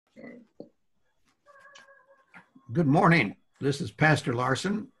Good morning. This is Pastor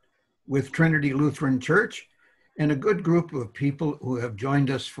Larson with Trinity Lutheran Church and a good group of people who have joined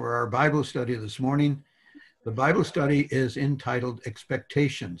us for our Bible study this morning. The Bible study is entitled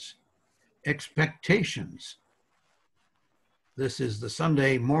Expectations. Expectations. This is the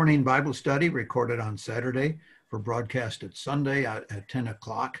Sunday morning Bible study recorded on Saturday for broadcast at Sunday at 10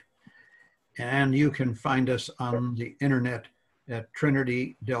 o'clock. And you can find us on the internet at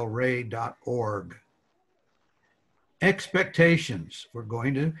trinitydelray.org. Expectations. We're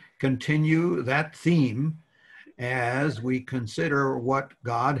going to continue that theme as we consider what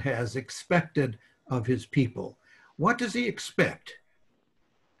God has expected of his people. What does he expect?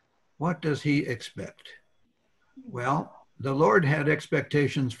 What does he expect? Well, the Lord had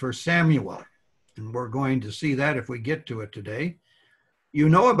expectations for Samuel, and we're going to see that if we get to it today. You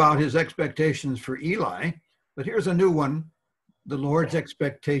know about his expectations for Eli, but here's a new one, the Lord's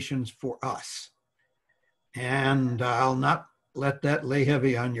expectations for us. And I'll not let that lay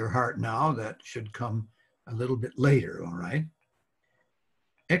heavy on your heart now. That should come a little bit later, all right?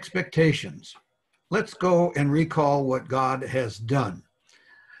 Expectations. Let's go and recall what God has done.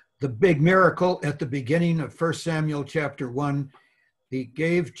 The big miracle at the beginning of 1 Samuel chapter 1, he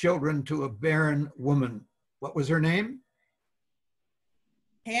gave children to a barren woman. What was her name?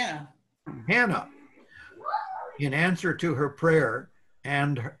 Hannah. Hannah. In answer to her prayer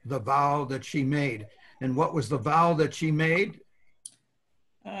and the vow that she made. And what was the vow that she made?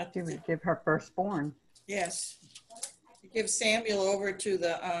 To give her firstborn. Yes. To give Samuel over to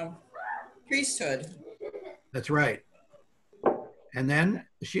the priesthood. That's right. And then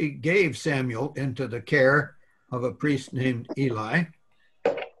she gave Samuel into the care of a priest named Eli.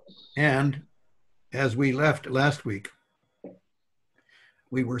 And as we left last week,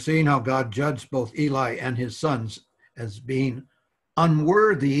 we were seeing how God judged both Eli and his sons as being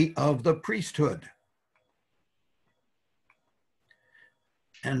unworthy of the priesthood.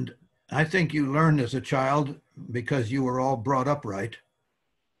 And I think you learned as a child, because you were all brought up right,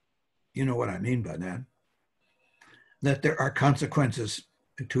 you know what I mean by that there are consequences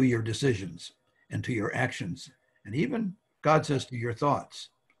to your decisions and to your actions. And even, God says, to your thoughts.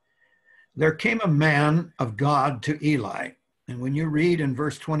 There came a man of God to Eli. And when you read in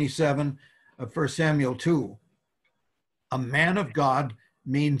verse 27 of 1 Samuel 2, a man of God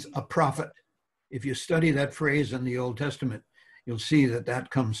means a prophet. If you study that phrase in the Old Testament, you'll see that that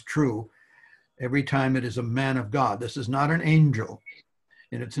comes true every time it is a man of God. This is not an angel,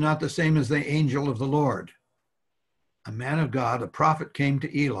 and it's not the same as the angel of the Lord. A man of God, a prophet, came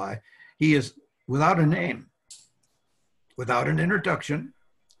to Eli. He is without a name, without an introduction,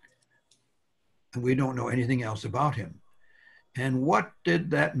 and we don't know anything else about him. And what did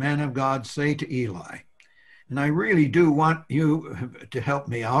that man of God say to Eli? And I really do want you to help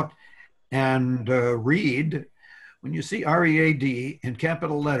me out and read. When you see R-E-A-D in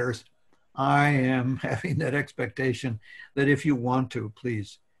capital letters, I am having that expectation that if you want to,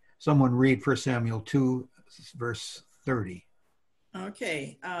 please, someone read 1 Samuel 2, verse 30.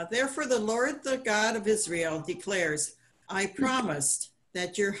 Okay. Therefore, the Lord, the God of Israel, declares, I promised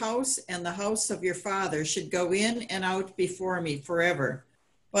that your house and the house of your father should go in and out before me forever.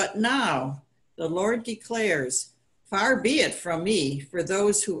 But now, the Lord declares, far be it from me, for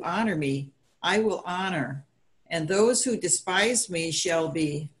those who honor me, I will honor. And those who despise me shall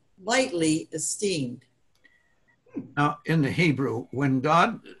be lightly esteemed. Now, in the Hebrew, when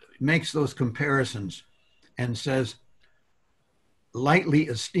God makes those comparisons and says lightly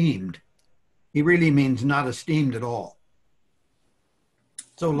esteemed, he really means not esteemed at all.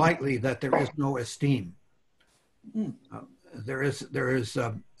 So lightly that there is no esteem. There is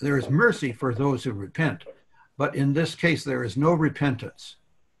mercy for those who repent, but in this case, there is no repentance.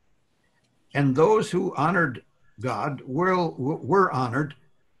 And those who honored God were honored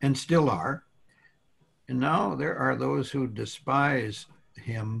and still are. And now there are those who despise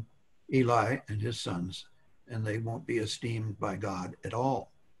him, Eli and his sons, and they won't be esteemed by God at all.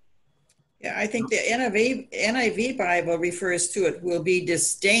 Yeah, I think the NIV Bible refers to it, will be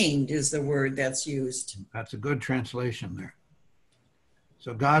disdained is the word that's used. That's a good translation there.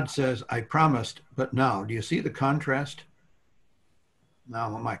 So God says, I promised, but now, do you see the contrast? Now,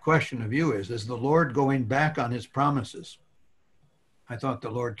 my question of you is the Lord going back on his promises? I thought the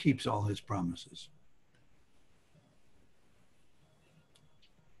Lord keeps all his promises.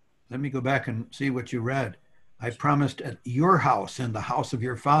 Let me go back and see what you read. I promised at your house and the house of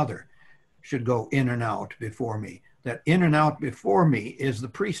your father should go in and out before me. That in and out before me is the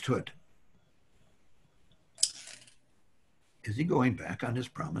priesthood. Is he going back on his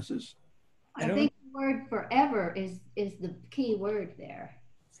promises? I think the word forever is the key word there.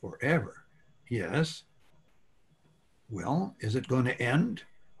 Forever, yes. Well, is it going to end?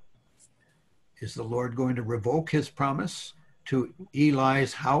 Is the Lord going to revoke his promise to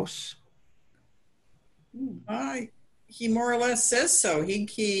Eli's house? He more or less says so.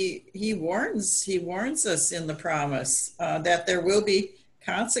 He warns us in the promise that there will be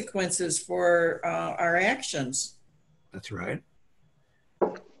consequences for our actions. That's right.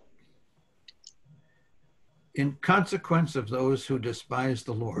 In consequence of those who despise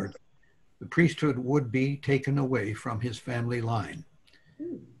the Lord, the priesthood would be taken away from his family line.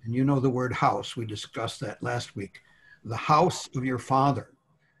 And you know the word house, we discussed that last week. The house of your father,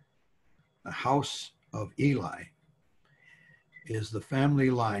 the house of Eli, is the family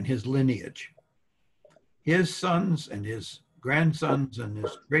line, his lineage. His sons and his grandsons and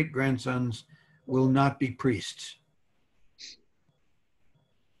his great-grandsons will not be priests.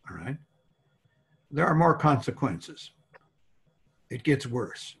 All right? There are more consequences. It gets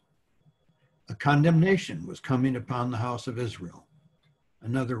worse. A condemnation was coming upon the house of Israel.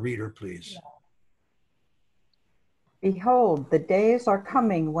 Another reader, please. Behold, the days are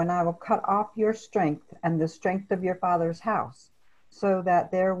coming when I will cut off your strength and the strength of your father's house, so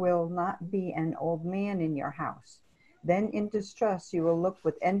that there will not be an old man in your house. Then in distress you will look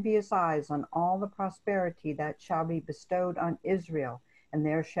with envious eyes on all the prosperity that shall be bestowed on Israel, and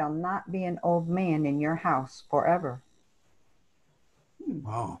there shall not be an old man in your house forever.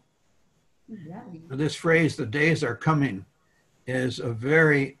 Wow. This phrase, the days are coming, is a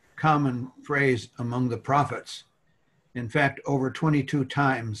very common phrase among the prophets. In fact, over 22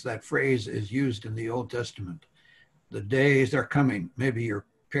 times that phrase is used in the Old Testament. The days are coming. Maybe your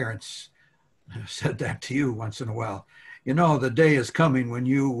parents have said that to you once in a while. You know, the day is coming when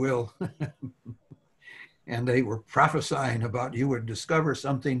you will, and they were prophesying about you would discover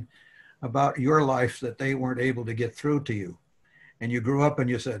something about your life that they weren't able to get through to you. And you grew up and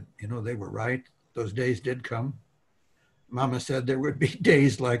you said, you know, they were right. Those days did come. Mama said there would be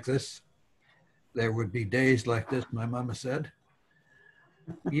days like this. There would be days like this, my mama said.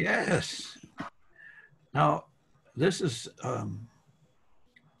 Yes. Now, this is a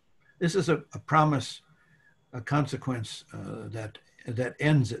promise, a consequence that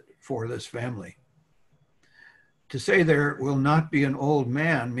ends it for this family. To say there will not be an old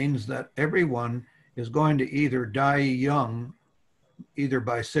man means that everyone is going to either die young, either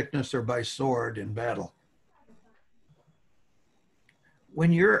by sickness or by sword in battle.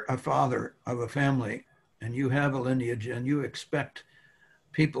 When you're a father of a family and you have a lineage and you expect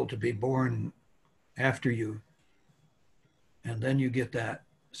people to be born after you, and then you get that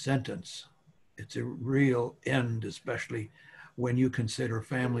sentence, it's a real end, especially when you consider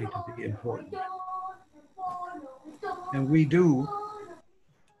family to be important. And we do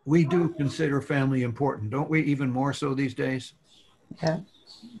consider family important, don't we? Even more so these days? Yeah.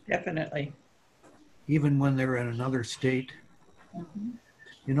 Definitely. Even when they're in another state.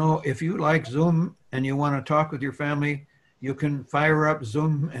 You know, if you like Zoom and you want to talk with your family, you can fire up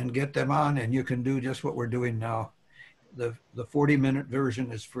Zoom and get them on, and you can do just what we're doing now. The 40-minute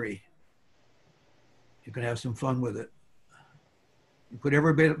version is free. You can have some fun with it. You put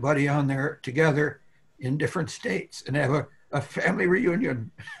everybody on there together in different states and have a family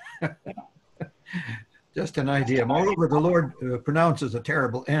reunion. Just an idea. Moreover, the Lord pronounces a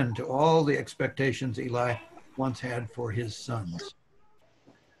terrible end to all the expectations Eli once had for his sons.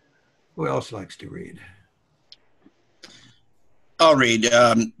 Who else likes to read? I'll read.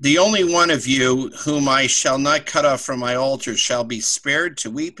 The only one of you whom I shall not cut off from my altar shall be spared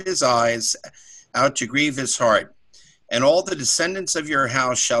to weep his eyes out, to grieve his heart. And all the descendants of your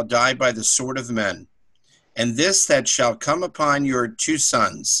house shall die by the sword of men. And this that shall come upon your two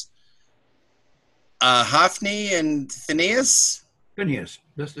sons, Hophni and Phinehas? Phineas.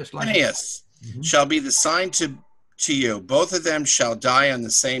 This like Phinehas shall be the sign to you. Both of them shall die on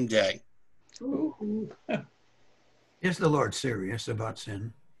the same day. Is the Lord serious about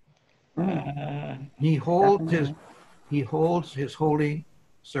sin? Uh, He holds Definitely. his holy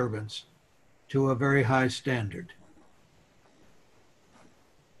servants to a very high standard.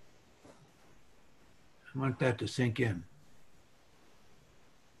 I want that to sink in.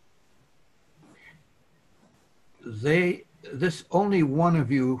 This only one of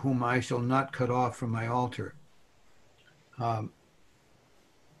you whom I shall not cut off from my altar. I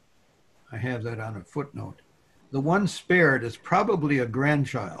have that on a footnote. The one spared is probably a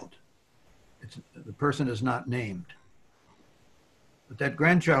grandchild. The person is not named. But that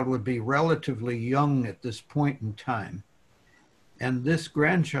grandchild would be relatively young at this point in time. And this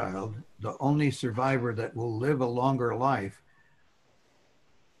grandchild, the only survivor that will live a longer life,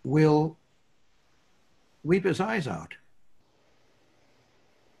 will weep his eyes out.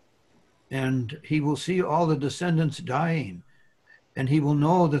 and he will see all the descendants dying, and he will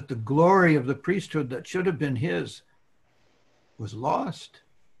know that the glory of the priesthood that should have been his was lost.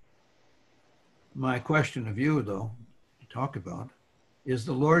 My question of you, though, to talk about, is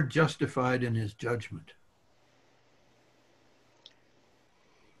the Lord justified in his judgment?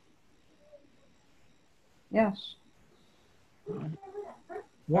 Yes.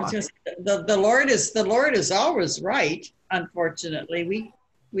 Why? The Lord is always right. Unfortunately,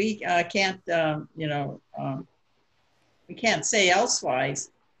 we can't we can't say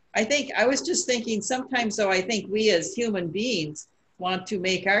elsewise. I was just thinking sometimes, though, I think we as human beings want to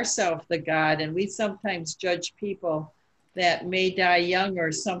make ourselves the God, and we sometimes judge people that may die young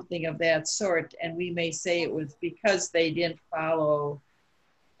or something of that sort, and we may say it was because they didn't follow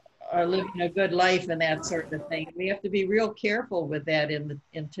or living a good life and that sort of thing. We have to be real careful with that in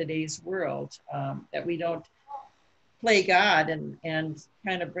today's world, that we don't play God and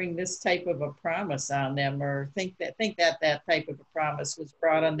kind of bring this type of a promise on them, or think that type of a promise was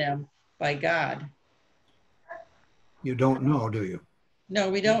brought on them by God. You don't know, do you? No,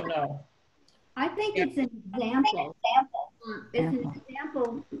 we don't know. I think it's an example. It's an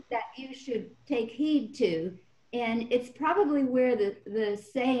example that you should take heed to. And it's probably where the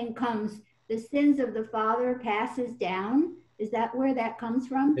saying comes, the sins of the father passes down. Is that where that comes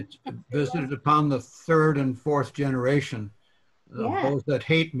from? It's visited upon the third and fourth generation of Yeah. those that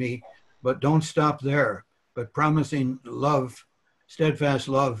hate me, but don't stop there, but promising love, steadfast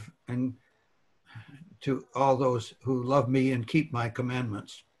love, and to all those who love me and keep my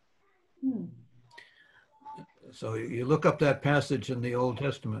commandments. So you look up that passage in the Old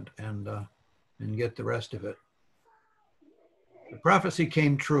Testament and get the rest of it. The prophecy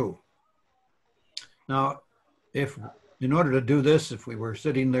came true. Now, if in order to do this, if we were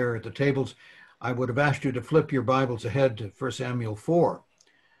sitting there at the tables, I would have asked you to flip your Bibles ahead to 1 Samuel 4,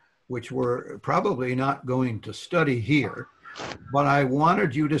 which we're probably not going to study here, but I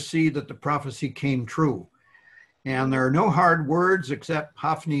wanted you to see that the prophecy came true. And there are no hard words except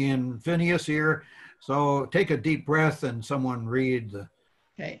Hophni and Phinehas here. So take a deep breath and someone read the...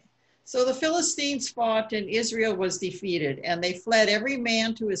 Okay. So the Philistines fought and Israel was defeated, and they fled every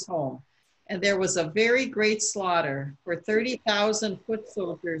man to his home. And there was a very great slaughter, for 30,000 foot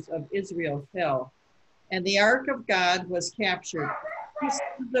soldiers of Israel fell. And the ark of God was captured. The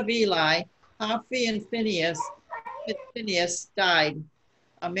sons of Eli, Hophni and Phinehas died.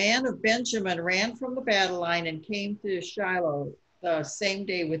 A man of Benjamin ran from the battle line and came to Shiloh the same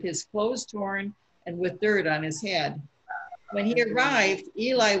day with his clothes torn and with dirt on his head. When he arrived,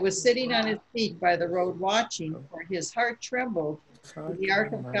 Eli was sitting on his feet by the road watching, for his heart trembled for the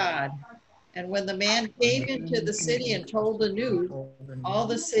ark of God. And when the man came into the city and told the news, all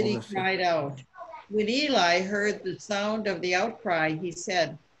the city cried out. When Eli heard the sound of the outcry, he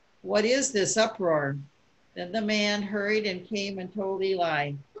said, "What is this uproar?" Then the man hurried and came and told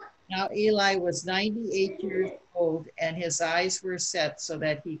Eli. Now Eli was 98 years old, and his eyes were set so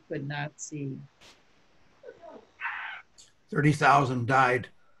that he could not see. 30,000 died.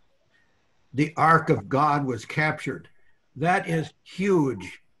 The ark of God was captured. That is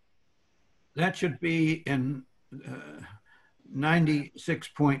huge. That should be in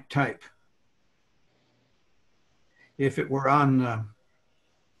 96-point type. If it were on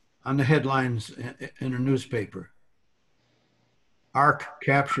the headlines in a newspaper. Ark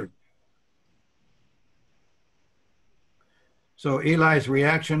captured. So Eli's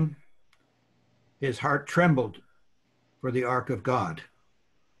reaction, his heart trembled for the ark of God.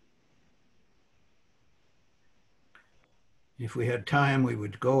 If we had time, we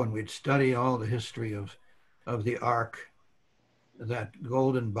would go and we'd study all the history of the ark, that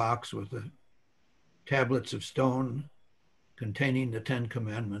golden box with the tablets of stone containing the 10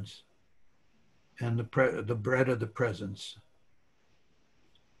 commandments and the bread of the presence.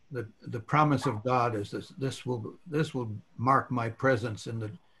 The promise of God is this will mark my presence in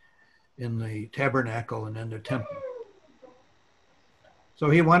the tabernacle and in the temple. So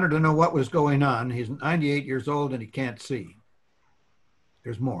he wanted to know what was going on. He's 98 years old and he can't see.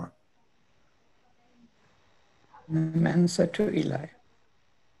 There's more. The man said to Eli,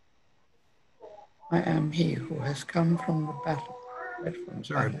 "I am he who has come from the battle."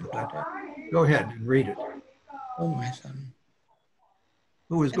 Sorry about that. Go ahead and read it. Oh, my son.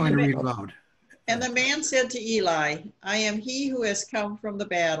 Who is going to read aloud? And the man said to Eli, "I am he who has come from the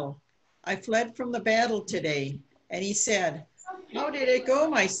battle. I fled from the battle today." And he said, "How did it go,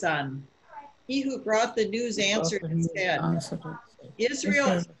 my son?" He who brought the news answered and said,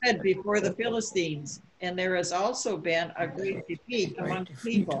 "Israel fled before the Philistines, and there has also been a great defeat among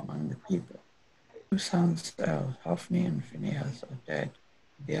the people. 2 sons of Hophni and Phinehas are dead,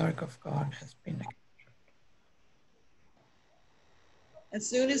 The ark of God has been. As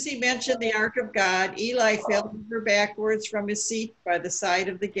soon as he mentioned the ark of God, Eli fell over backwards from his seat by the side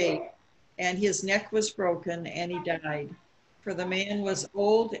of the gate, and his neck was broken, and he died. For the man was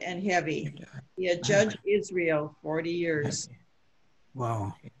old and heavy. He had judged Israel 40 years.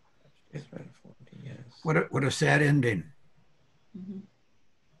 Wow. Israel 40 years. What a sad ending. Mm-hmm.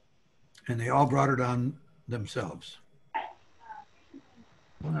 And they all brought it on themselves.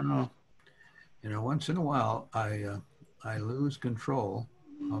 Well, you know, once in a while, I lose control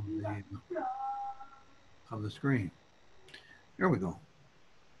of the screen. Here we go.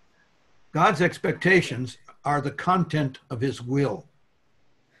 God's expectations are the content of his will,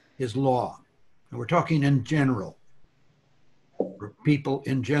 his law. And we're talking in general. For people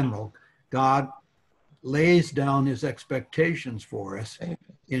in general, God lays down his expectations for us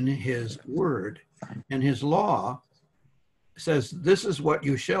in his word. And his law says, this is what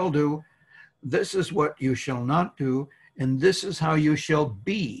you shall do, this is what you shall not do, and this is how you shall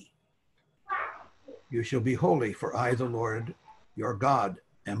be. You shall be holy, for I, the Lord, your God,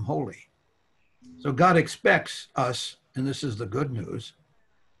 am holy. So God expects us, and this is the good news,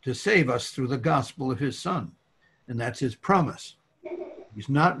 to save us through the gospel of his Son. And that's his promise. He's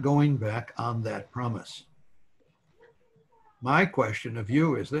not going back on that promise. My question of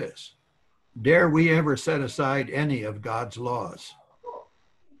you is this: dare we ever set aside any of God's laws?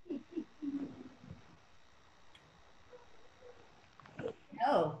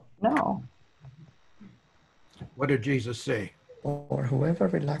 No. No. What did Jesus say? Or whoever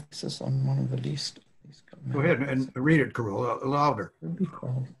relaxes on one of the least of these Go ahead commandments and read it, Carol, louder. will be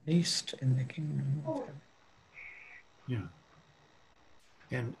called least in the kingdom of heaven. Yeah.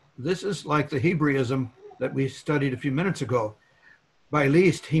 And this is like the Hebraism that we studied a few minutes ago. By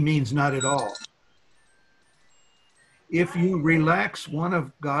least, he means not at all. If you relax one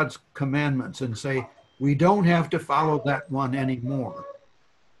of God's commandments and say, we don't have to follow that one anymore,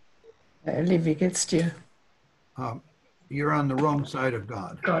 Ellie, wie geht's dir? you're on the wrong side of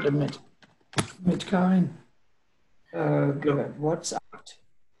God. Gerade mit Karin gehört. What's up?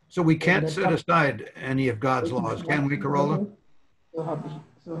 So we can't set aside any of God's laws, can we, Carola? So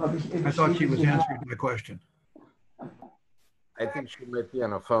hab ich I thought she was answering my question. I think she might be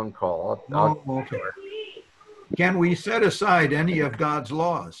on a phone call. No, okay. Can we set aside any of God's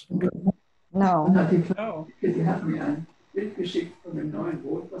laws? No. No. Die hat mir ein Bild geschickt von dem neuen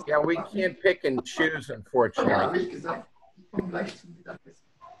Boot. Yeah, we can't pick and choose, Ja, unfortunately. habe ich gesagt, ich komme gleich zum Mittagessen.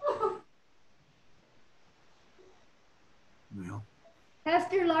 No.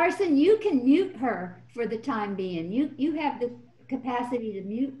 Pastor Larson, you can mute her for the time being. You have the capacity to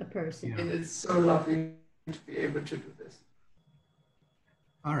mute a person. And it's so lovely to be able to do this.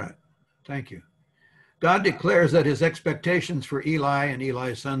 All right. Thank you. God declares that his expectations for Eli and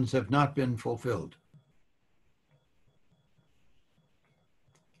Eli's sons have not been fulfilled.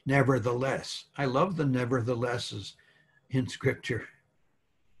 Nevertheless, I love the neverthelesses in scripture.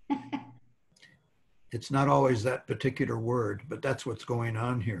 It's not always that particular word, but that's what's going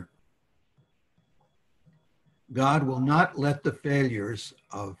on here. God will not let the failures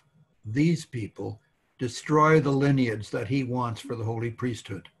of these people destroy the lineage that he wants for the holy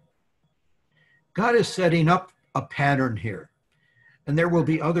priesthood. God is setting up a pattern here, and there will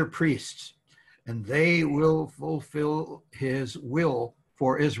be other priests, and they will fulfill his will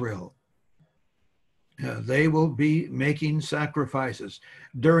for Israel. They will be making sacrifices.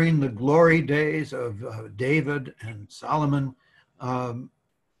 During the glory days of David and Solomon,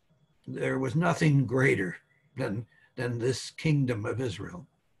 there was nothing greater than this kingdom of Israel.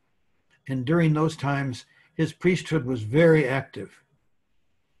 And during those times, his priesthood was very active.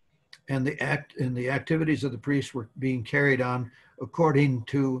 And the activities of the priests were being carried on according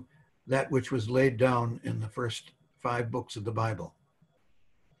to that which was laid down in the first 5 books of the Bible.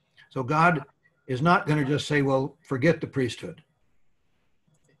 So God is not going to just say, well, forget the priesthood.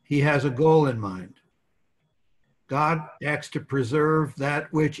 He has a goal in mind. God acts to preserve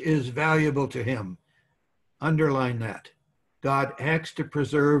that which is valuable to him. Underline that. God acts to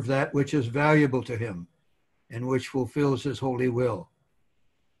preserve that which is valuable to him and which fulfills his holy will.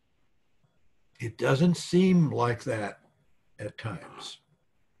 It doesn't seem like that at times.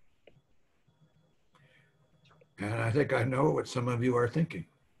 And I think I know what some of you are thinking.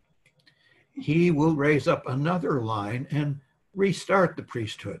 He will raise up another line and restart the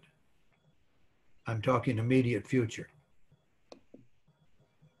priesthood. I'm talking immediate future.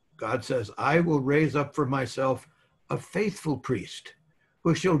 God says, I will raise up for myself a faithful priest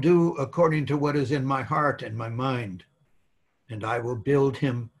who shall do according to what is in my heart and my mind. And I will build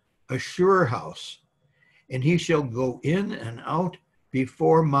him a sure house, and he shall go in and out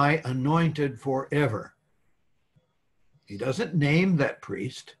before my anointed forever. He doesn't name that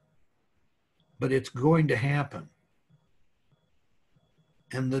priest, but it's going to happen.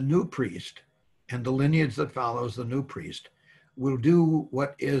 And the new priest and the lineage that follows the new priest will do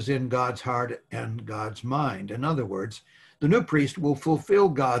what is in God's heart and God's mind. In other words, the new priest will fulfill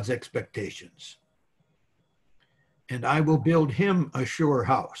God's expectations. And I will build him a sure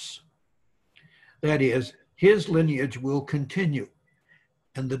house. That is, his lineage will continue.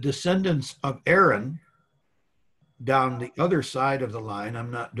 And the descendants of Aaron, down the other side of the line,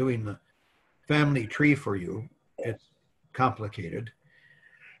 I'm not doing the family tree for you, it's complicated,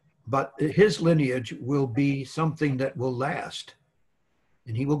 but his lineage will be something that will last.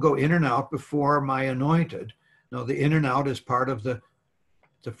 And he will go in and out before my anointed. Now, the in and out is part of the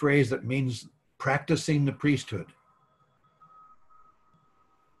phrase that means practicing the priesthood.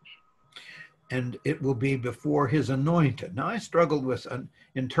 And it will be before his anointed. Now, I struggled with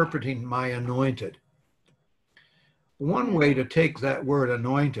interpreting my anointed. One way to take that word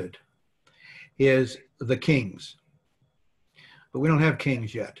anointed is the kings. But we don't have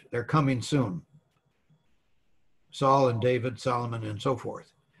kings yet. They're coming soon. Saul and David, Solomon, and so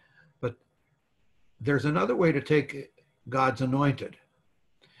forth. But there's another way to take God's anointed,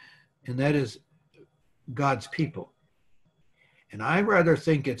 and that is God's people. And I rather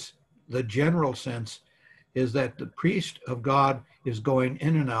think it's the general sense is that the priest of God is going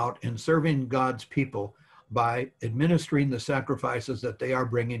in and out and serving God's people by administering the sacrifices that they are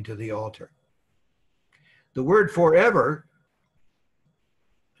bringing to the altar. The word forever,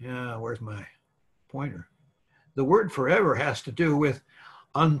 where's my pointer? The word forever has to do with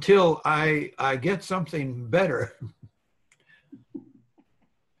until I get something better.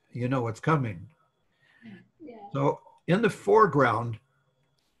 You know what's coming. Yeah. So in the foreground,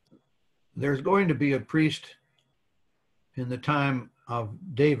 there's going to be a priest in the time of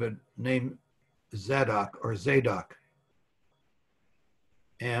David named Zadok or Zadok.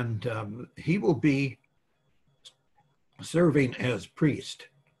 And he will be serving as priest.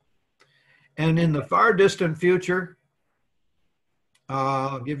 And in the far distant future,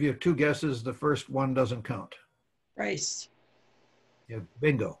 I'll give you two guesses. The first one doesn't count. Christ. Yeah,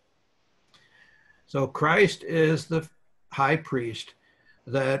 bingo. So Christ is the high priest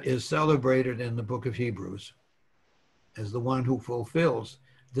that is celebrated in the book of Hebrews as the one who fulfills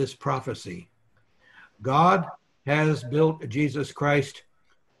this prophecy. God has built Jesus Christ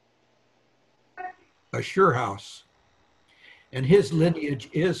a sure house, and his lineage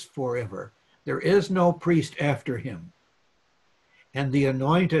is forever. There is no priest after him. And the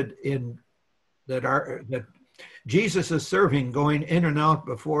anointed that Jesus is serving, going in and out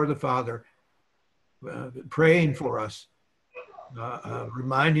before the Father, praying for us,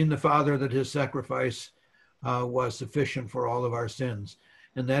 reminding the Father that his sacrifice was sufficient for all of our sins.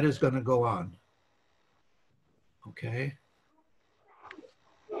 And that is going to go on. Okay.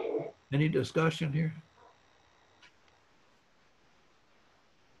 Any discussion here?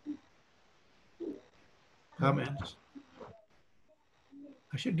 Comments?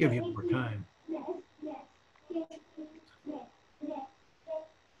 I should give you more time.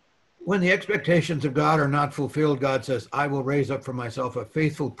 When the expectations of God are not fulfilled, God says, I will raise up for myself a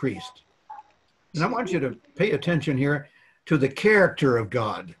faithful priest. And I want you to pay attention here to the character of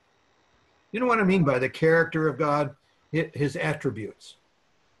God. You know what I mean by the character of God? His attributes.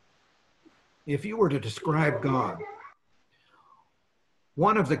 If you were to describe God,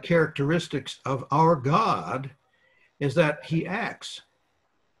 one of the characteristics of our God is that he acts.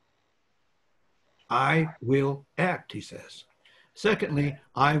 I will act, he says. Secondly,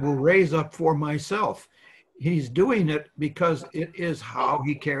 I will raise up for myself. He's doing it because it is how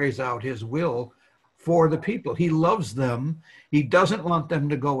he carries out his will for the people. He loves them. He doesn't want them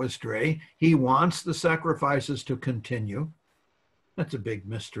to go astray. He wants the sacrifices to continue. That's a big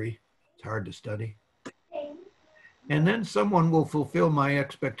mystery. It's hard to study. And then someone will fulfill my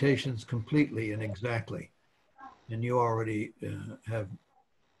expectations completely and exactly. And you already have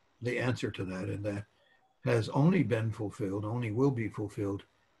the answer to that, and that has only been fulfilled, only will be fulfilled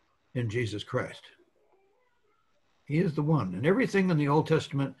in Jesus Christ. He is the one, and everything in the Old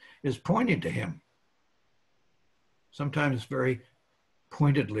Testament is pointing to him. Sometimes very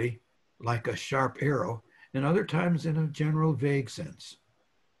pointedly, like a sharp arrow, and other times in a general vague sense.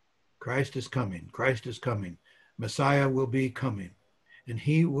 Christ is coming. Christ is coming. Messiah will be coming, and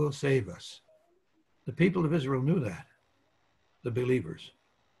he will save us. The people of Israel knew that, the believers.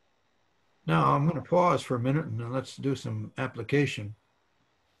 Now, I'm going to pause for a minute and let's do some application.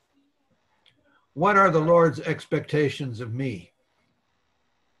 What are the Lord's expectations of me?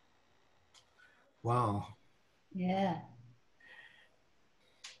 Wow. Yeah.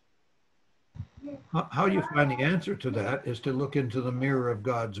 How you find the answer to that is to look into the mirror of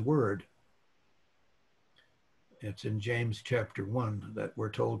God's word. It's in James chapter 1 that we're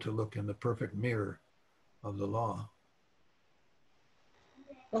told to look in the perfect mirror of the law.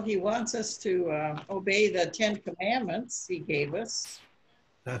 Well, he wants us to obey the 10 commandments he gave us.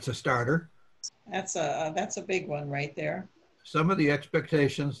 That's a starter. That's a big one right there. Some of the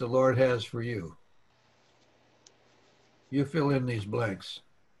expectations the Lord has for you. You fill in these blanks.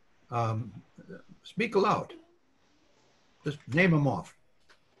 Speak aloud. Just name them off.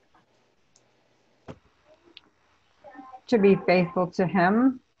 To be faithful to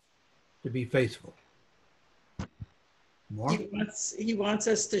him. To be faithful. More? He wants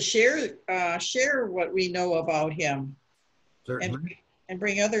us to share what we know about him. Certainly. And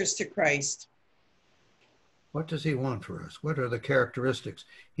bring others to Christ. What does he want for us? What are the characteristics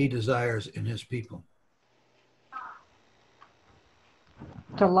he desires in his people?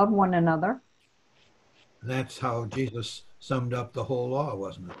 To love one another. That's how Jesus summed up the whole law,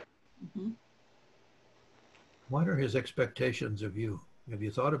 wasn't it? Mm-hmm. What are his expectations of you? Have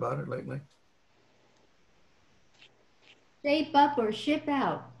you thought about it lately? Shape up or ship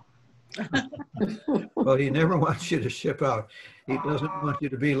out. Well, he never wants you to ship out. He doesn't want you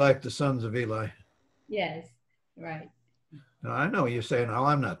to be like the sons of Eli. Yes, right. Now, I know you're saying, oh,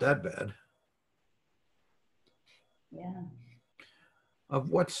 I'm not that bad. Yeah. Of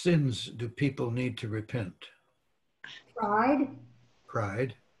what sins do people need to repent? Pride.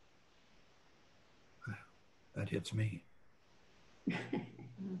 Pride. That hits me.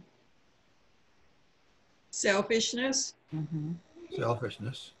 Selfishness. Mm-hmm.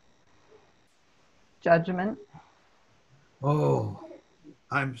 Selfishness. Judgment. Oh,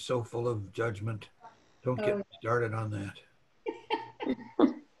 I'm so full of judgment. Don't get me started on that.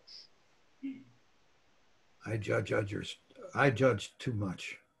 I judge others. I judge too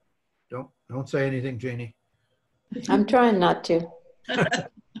much. Don't say anything, Janie. I'm trying not to.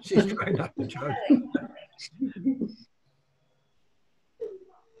 She's trying not to judge.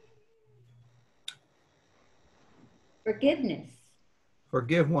 Forgiveness.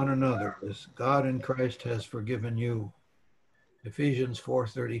 Forgive one another as God in Christ has forgiven you. Ephesians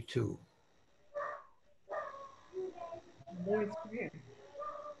 4:32. Lord's Prayer.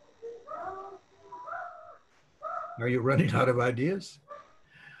 Are you running out of ideas?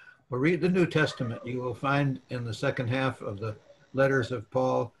 Well, read the New Testament. You will find in the second half of the letters of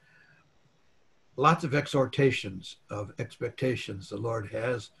Paul lots of exhortations of expectations the Lord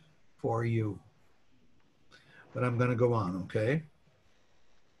has for you. But I'm going to go on, okay?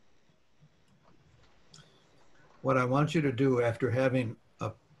 What I want you to do after having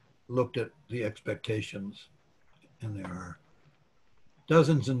looked at the expectations, and there are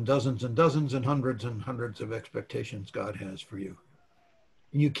dozens and dozens and dozens and hundreds of expectations God has for you.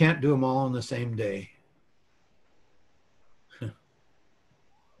 And you can't do them all in the same day.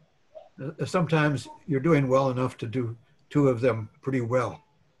 Sometimes you're doing well enough to do 2 of them pretty well.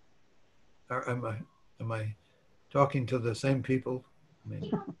 Am I talking to the same people? I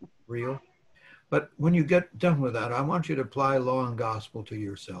mean, real? But when you get done with that, I want you to apply law and gospel to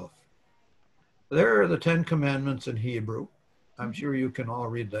yourself. There are the 10 commandments in Hebrew. I'm sure you can all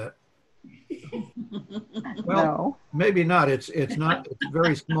read that. Well, no. Maybe not. It's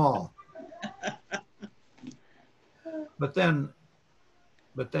very small. But then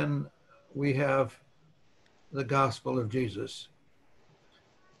we have the gospel of Jesus.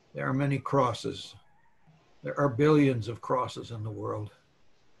 There are many crosses. There are billions of crosses in the world.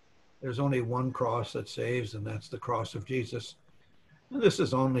 There's only one cross that saves, and that's the cross of Jesus. And this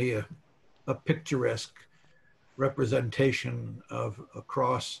is only a picturesque representation of a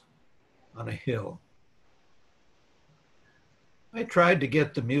cross on a hill. I tried to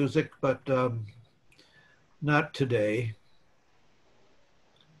get the music, but not today.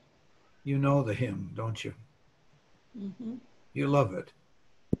 You know the hymn, don't you? Mm-hmm. You love it.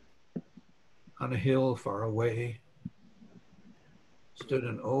 On a hill far away stood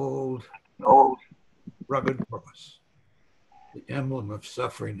an old, rugged cross, the emblem of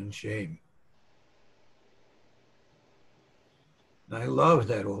suffering and shame. And I love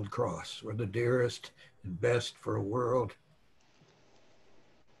that old cross, where the dearest and best for a world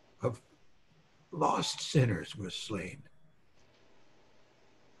of lost sinners was slain.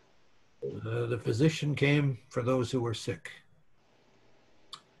 The physician came for those who were sick,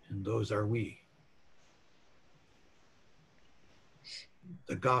 and those are we.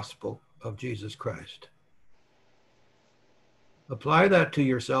 The gospel of Jesus Christ. Apply that to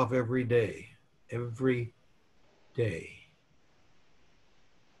yourself every day. Every day.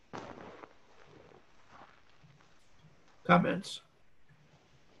 Comments?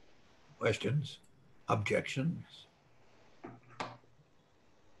 Questions? Objections?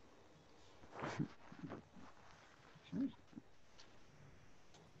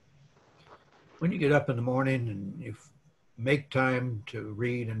 When you get up in the morning and you make time to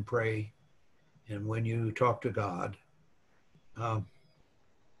read and pray, and when you talk to God,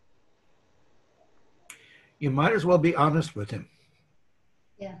 you might as well be honest with him.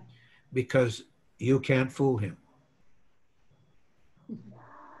 Yeah. Because you can't fool him.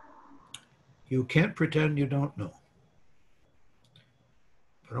 You can't pretend you don't know.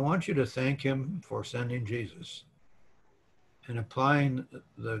 But I want you to thank him for sending Jesus and applying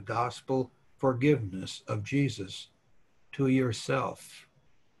the gospel forgiveness of Jesus to yourself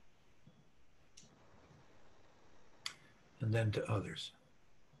and then to others.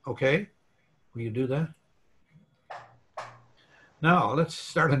 Okay? Will you do that? Now, let's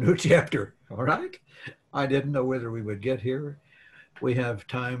start a new chapter, all right? I didn't know whether we would get here. We have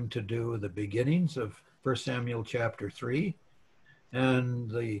time to do the beginnings of 1 Samuel chapter 3.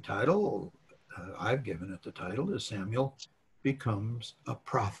 And the title, I've given it the title, is Samuel Becomes a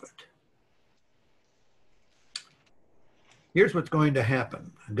Prophet. Here's what's going to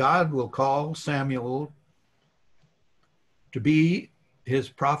happen. God will call Samuel to be his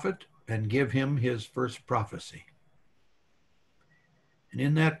prophet and give him his first prophecy. And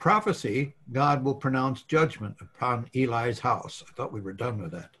in that prophecy, God will pronounce judgment upon Eli's house. I thought we were done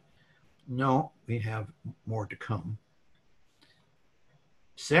with that. No, we have more to come.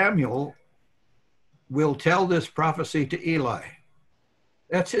 Samuel will tell this prophecy to Eli.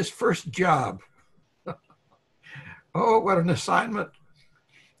 That's his first job. Oh, what an assignment.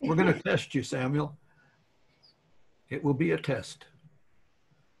 We're going to test you, Samuel. It will be a test.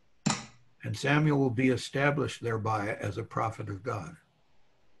 And Samuel will be established thereby as a prophet of God.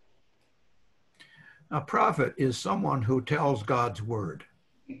 A prophet is someone who tells God's word.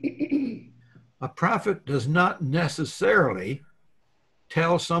 A prophet does not necessarily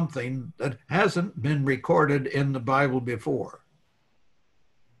tell something that hasn't been recorded in the Bible before.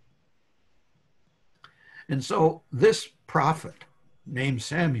 And so this prophet named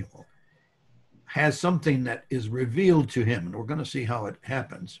Samuel has something that is revealed to him, and we're going to see how it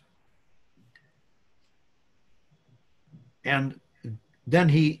happens. And then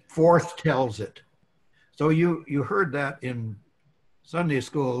he foretells it. So you heard that in Sunday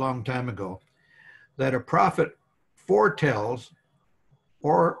school a long time ago, that a prophet foretells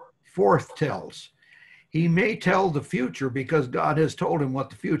or forthtells. He may tell the future because God has told him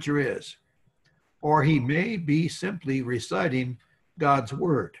what the future is, or he may be simply reciting God's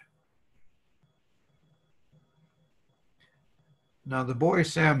word. Now the boy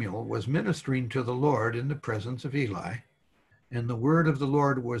Samuel was ministering to the Lord in the presence of Eli, and the word of the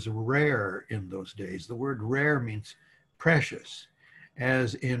Lord was rare in those days. The word rare means precious,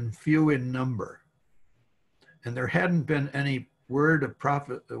 as in few in number. And there hadn't been any word of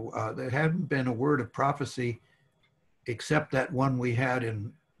prophet, there hadn't been a word of prophecy except that one we had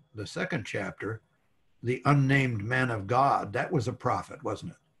in the second chapter, the unnamed man of God. That was a prophet,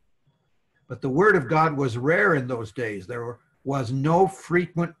 wasn't it? But the word of God was rare in those days. There was no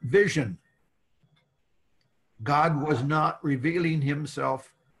frequent vision. God was not revealing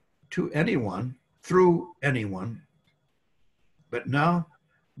himself to anyone through anyone. But now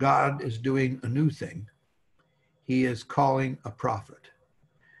God is doing a new thing. He is calling a prophet.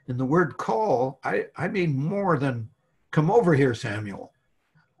 And the word call, I mean more than come over here, Samuel.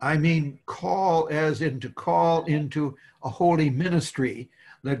 I mean call as in to call into a holy ministry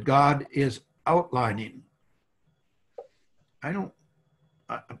that God is outlining.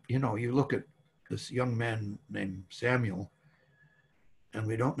 You look at this young man named Samuel, and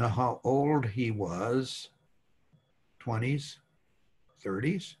we don't know how old he was, 20s,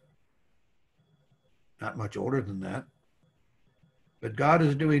 30s, not much older than that. But God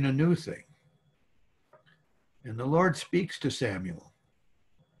is doing a new thing. And the Lord speaks to Samuel.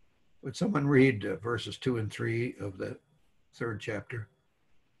 Would someone read verses 2 and 3 of the third chapter?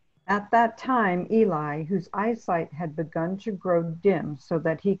 At that time, Eli, whose eyesight had begun to grow dim so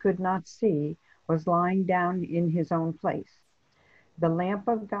that he could not see, was lying down in his own place. The lamp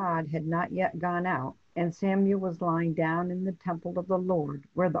of God had not yet gone out, and Samuel was lying down in the temple of the Lord,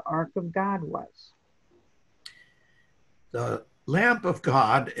 where the ark of God was. The lamp of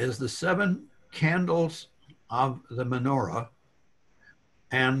God is the 7 candles of the menorah,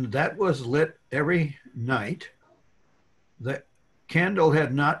 and that was lit every night. The candle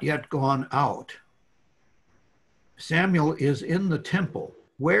had not yet gone out. Samuel is in the temple.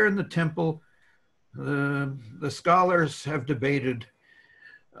 Where in the temple? The scholars have debated.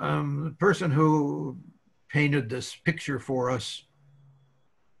 The person who painted this picture for us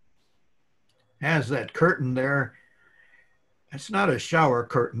has that curtain there. It's not a shower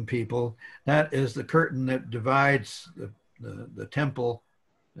curtain, people. That is the curtain that divides the temple.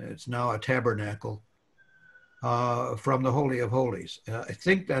 It's now a tabernacle from the Holy of Holies. I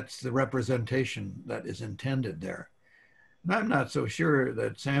think that's the representation that is intended there. And I'm not so sure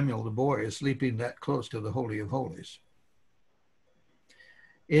that Samuel the boy is sleeping that close to the Holy of Holies.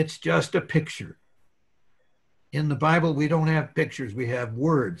 It's just a picture. In the Bible, we don't have pictures. We have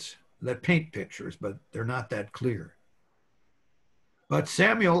words that paint pictures, but they're not that clear. But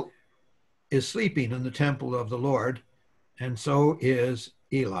Samuel is sleeping in the temple of the Lord, and so is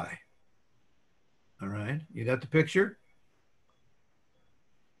Eli. All right, you got the picture?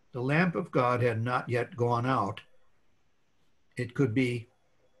 The lamp of God had not yet gone out. It could be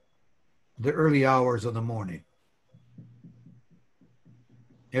the early hours of the morning.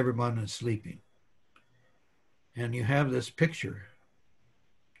 Everyone is sleeping. And you have this picture.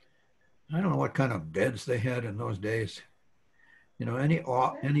 I don't know what kind of beds they had in those days. You know, any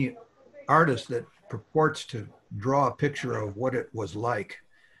artist that purports to draw a picture of what it was like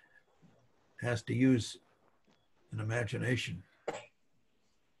has to use an imagination.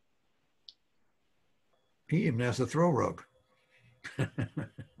 He even has a throw rug.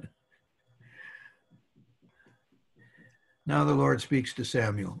 Now the Lord speaks to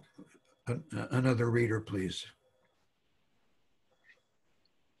Samuel. Another reader, please.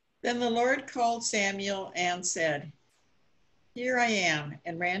 Then the Lord called Samuel and said, "Here I am,"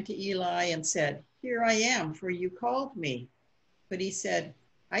 and ran to Eli and said, "Here I am, for you called me." But he said,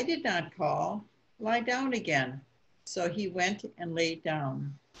 "I did not call. Lie down again." So he went and laid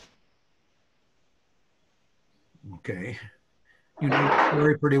down. Okay. You know the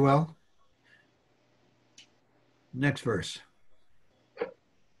story pretty well. Next verse.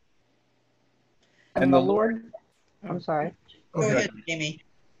 And the Lord, I'm sorry. Go ahead, Jamie.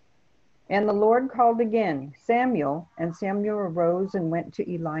 And the Lord called again, Samuel, and Samuel arose and went to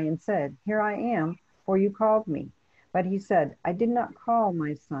Eli and said, "Here I am, for you called me." But he said, "I did not call,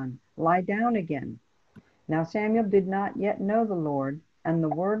 my son. Lie down again." Now Samuel did not yet know the Lord, and the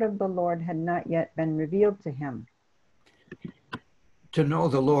word of the Lord had not yet been revealed to him. To know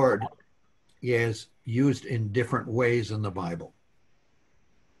the Lord is used in different ways in the Bible.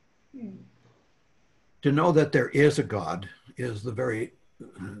 To know that there is a God is the very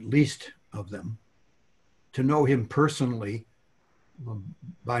least of them. To know him personally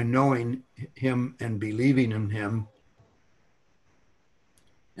by knowing him and believing in him.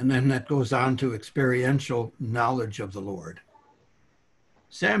 And then that goes on to experiential knowledge of the Lord.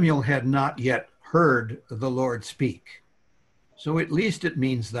 Samuel had not yet heard the Lord speak. So at least it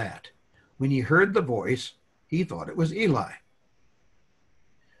means that. When he heard the voice, he thought it was Eli.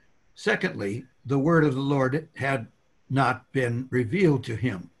 Secondly, the word of the Lord had not been revealed to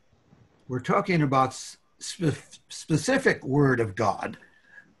him. We're talking about specific word of God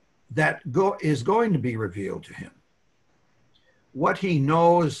that is going to be revealed to him. What he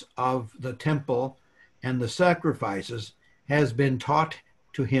knows of the temple and the sacrifices has been taught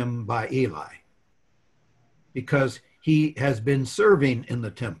to him by Eli, because he has been serving in the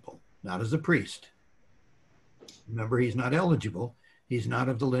temple, not as a priest. Remember, he's not eligible. He's not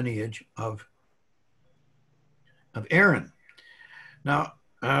of the lineage of Aaron. Now,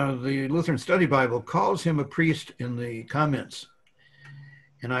 the Lutheran Study Bible calls him a priest in the comments.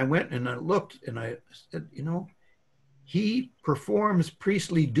 And I went and I looked and I said, you know, he performs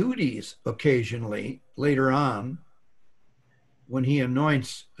priestly duties occasionally later on when he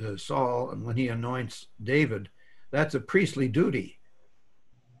anoints Saul and when he anoints David. That's a priestly duty,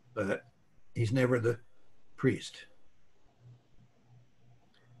 but he's never the priest.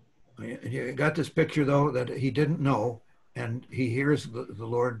 You got this picture, though, that he didn't know, and he hears the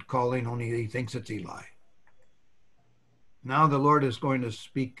Lord calling, only he thinks it's Eli. Now the Lord is going to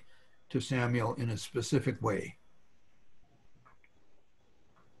speak to Samuel in a specific way.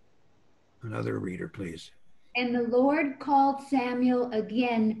 Another reader, please. And the Lord called Samuel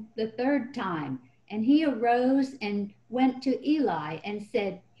again the third time, and he arose and went to Eli and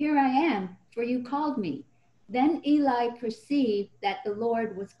said, "Here I am, for you called me." Then Eli perceived that the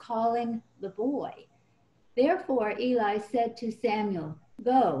Lord was calling the boy. Therefore Eli said to Samuel,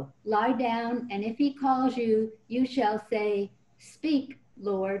 "Go, lie down, and if he calls you, you shall say, 'Speak,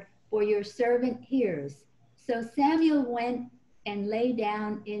 Lord, for your servant hears.'" So Samuel went and lay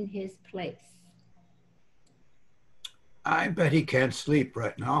down in his place. I bet he can't sleep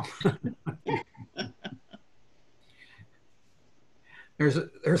right now.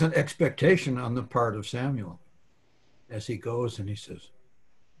 There's an expectation on the part of Samuel as he goes and he says,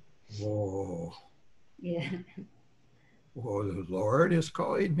 "Whoa, Yeah. whoa, the Lord is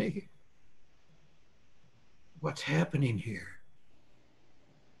calling me." what's happening here?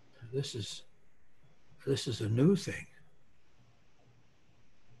 This is a new thing.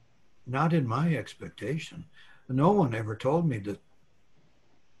 Not in my expectation. No one ever told me that.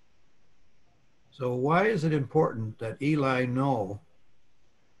 So why is it important that Eli know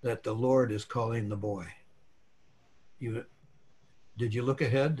that the Lord is calling the boy? Did you look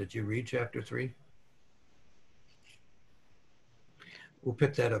ahead? Did you read chapter 3? We'll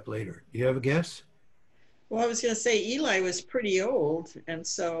pick that up later. Do you have a guess? Well, I was going to say Eli was pretty old, and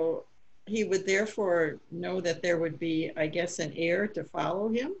so he would therefore know that there would be, I guess, an heir to follow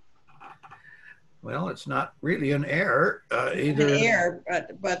him. Well, it's not really an heir either. An heir,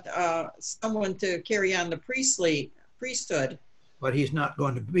 but someone to carry on the priesthood. But he's not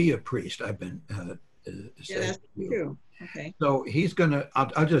going to be a priest. I've been yeah, that's true. Okay. So he's going to.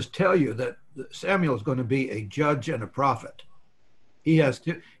 I'll just tell you that Samuel is going to be a judge and a prophet. He has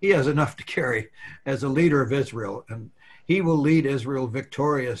enough to carry as a leader of Israel, and he will lead Israel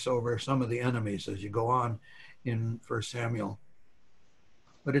victorious over some of the enemies as you go on in 1 Samuel.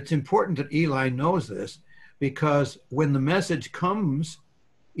 But it's important that Eli knows this, because when the message comes,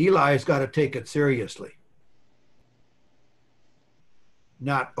 Eli's got to take it seriously.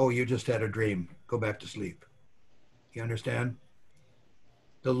 Not, oh, you just had a dream, go back to sleep. You understand?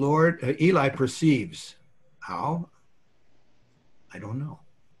 The Lord, Eli perceives. How? I don't know.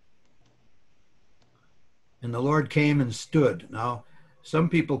 And the Lord came and stood. Now, some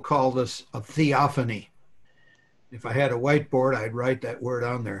people call this a theophany. If I had a whiteboard, I'd write that word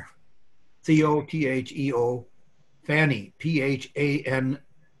on there. Theo, T-H-E-O, Phany, P-H-A-N-Y,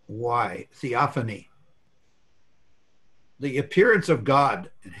 theophany. The appearance of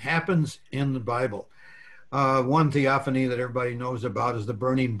God, it happens in the Bible. One theophany that everybody knows about is the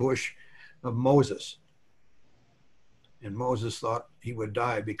burning bush of Moses. And Moses thought he would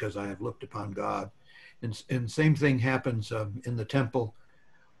die because I have looked upon God. And same thing happens in the temple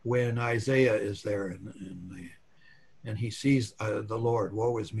when Isaiah is there and he sees the Lord,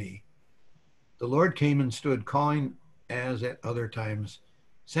 woe is me. The Lord came and stood calling, as at other times,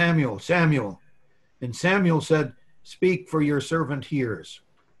 Samuel, Samuel. And Samuel said, speak, for your servant hears.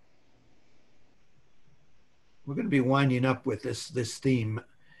 We're going to be winding up with this theme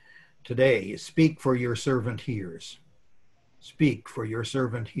today. Speak, for your servant hears. Speak, for your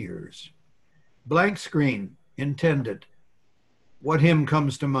servant hears. Blank screen, intended. What hymn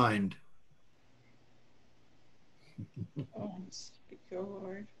comes to mind? Oh, speak, O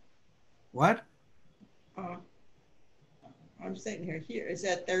Lord. What? I'm sitting here. Is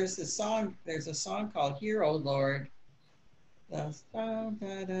that there's a song called Hear, O Lord. That's not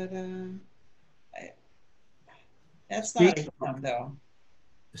a hymn, though.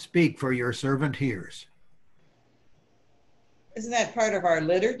 Speak, for your servant hears. Isn't that part of our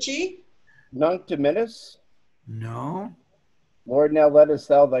liturgy? Nunc dimittis? No. Lord, now lettest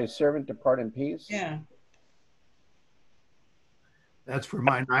thou thy servant depart in peace? Yeah. That's for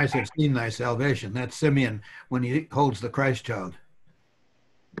mine eyes have seen thy salvation. That's Simeon when he holds the Christ child.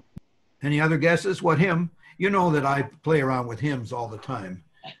 Any other guesses? What hymn? You know that I play around with hymns all the time.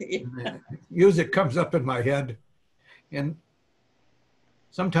 Yeah. Music comes up in my head, and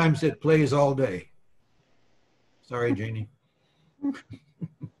sometimes it plays all day. Sorry, Janie.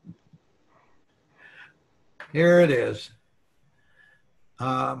 Here it is.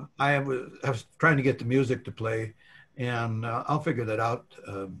 I was trying to get the music to play, and I'll figure that out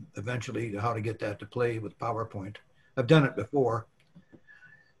eventually, how to get that to play with PowerPoint. I've done it before.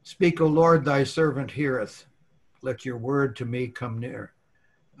 Speak, O Lord, thy servant heareth. Let your word to me come near.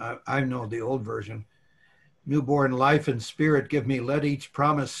 I know the old version. Newborn life and spirit give me, let each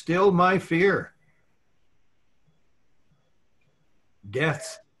promise still my fear.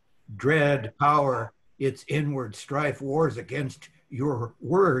 Death's dread power, its inward strife, wars against your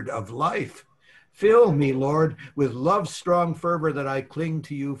word of life. Fill me, Lord, with love's strong fervor that I cling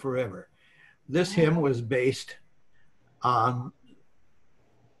to you forever. This hymn was based on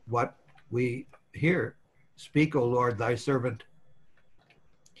what we hear. Speak, O Lord, thy servant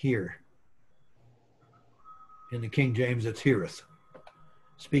hear. In the King James, it's heareth.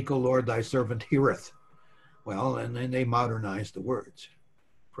 Speak, O Lord, thy servant heareth. Well, and then they modernized the words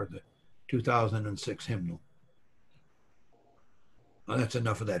for the 2006 hymnal. Well, that's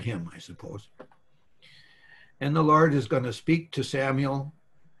enough of that hymn, I suppose. And the Lord is going to speak to Samuel.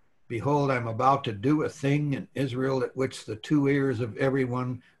 Behold, I'm about to do a thing in Israel at which the two ears of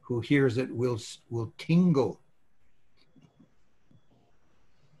everyone who hears it will tingle.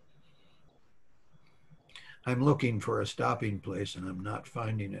 I'm looking for a stopping place and I'm not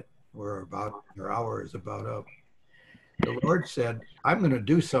finding it. Our hour is about up. The Lord said, I'm going to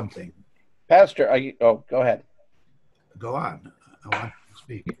do something. Pastor, go ahead. go on. I want you to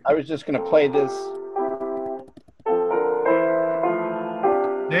speak. I was just going to play this.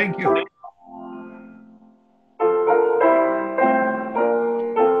 Thank you.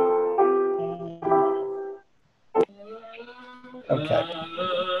 Okay.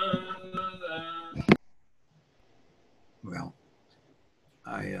 Well,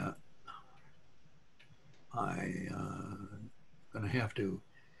 I gonna have to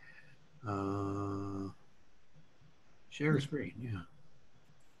share screen. Yeah.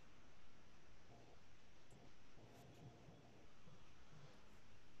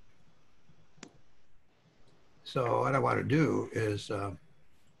 So what I want to do is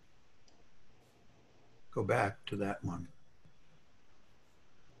go back to that one.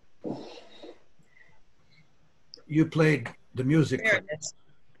 You played the music. There it is.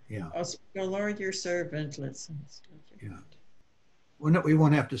 Yeah. Oh, Lord, your servant. Let's. Yeah. Well, no, we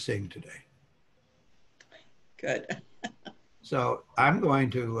won't have to sing today. Good. So I'm going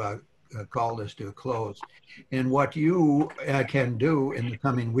to call this to a close. And what you can do in the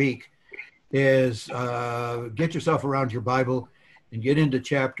coming week is get yourself around your Bible and get into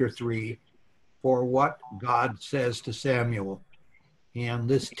chapter 3 for what God says to Samuel. And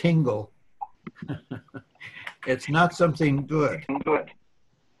this tingle, it's not something good.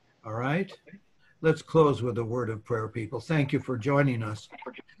 All right? Let's close with a word of prayer, people. Thank you for joining us.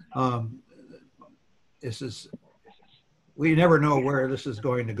 We never know where this is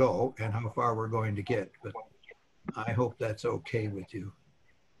going to go and how far we're going to get, but I hope that's okay with you.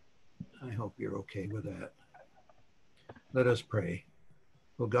 I hope you're okay with that. Let us pray.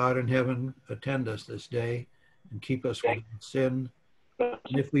 O God in heaven, attend us this day and keep us from sin.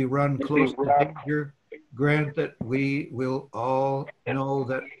 And if we run close to danger, grant that we will all know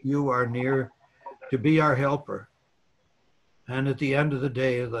that you are near to be our helper. And at the end of the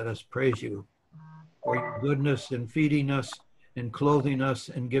day, let us praise you for your goodness in feeding us and clothing us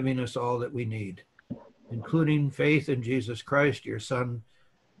and giving us all that we need, including faith in Jesus Christ, your Son,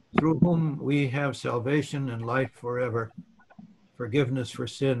 through whom we have salvation and life forever, forgiveness for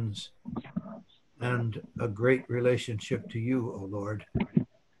sins, and a great relationship to you, O Lord.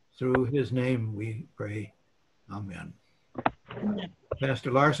 Through his name we pray. Amen.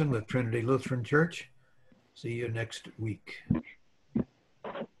 Pastor Larson with Trinity Lutheran Church. See you next week.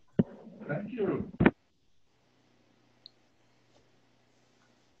 Thank you.